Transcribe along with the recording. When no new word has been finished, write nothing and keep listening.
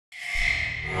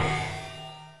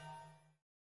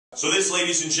So this,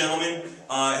 ladies and gentlemen,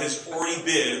 has already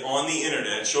bid on the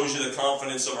internet. It shows you the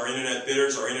confidence of our internet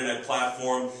bidders, our internet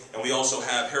platform, and we also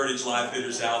have Heritage Live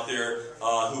bidders out there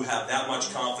who have that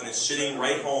much confidence, sitting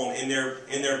right home in their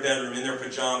bedroom, in their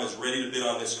pajamas, ready to bid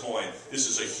on this coin. This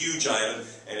is a huge item,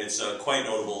 and it's quite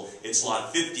notable. It's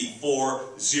lot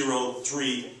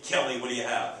 5403. Kelly, what do you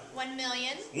have? $1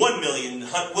 million. $1 million. $1 million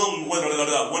out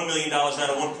of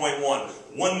 1.1.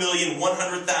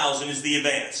 $1,100,000 is the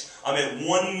advance. I'm at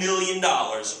 $1 million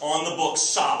on the books,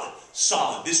 solid.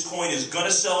 Solid. This coin is going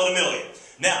to sell at $1 million.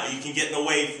 Now, you can get in the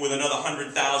way with another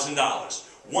 $100,000.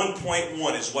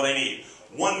 1.1 is what I need.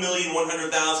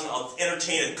 $1,100,000. I'll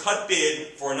entertain a cut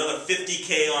bid for another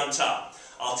 $50K on top.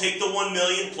 I'll take the $1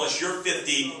 million plus your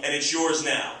 $50, and it's yours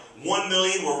now. $1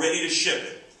 million, we're ready to ship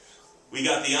it. We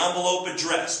got the envelope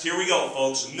addressed. Here we go,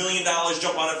 folks. $1 million,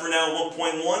 jump on it for now,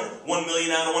 1.1. $1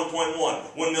 million out of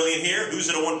 1.1. $1 million here. Who's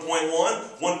at a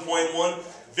 1.1? 1.1.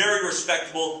 Very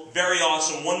respectable, very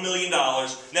awesome, $1 million.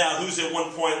 Now, who's at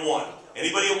 1.1?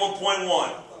 Anybody at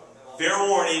 1.1? Fair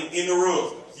warning, in the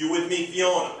room. You with me,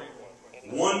 Fiona?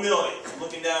 1 million. I'm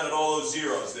looking down at all those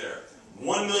zeros there.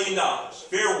 $1 million.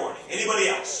 Fair warning. Anybody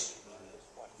else?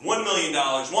 $1 million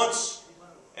once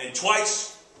and twice.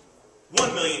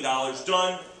 $1 million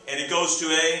done, and it goes to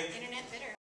a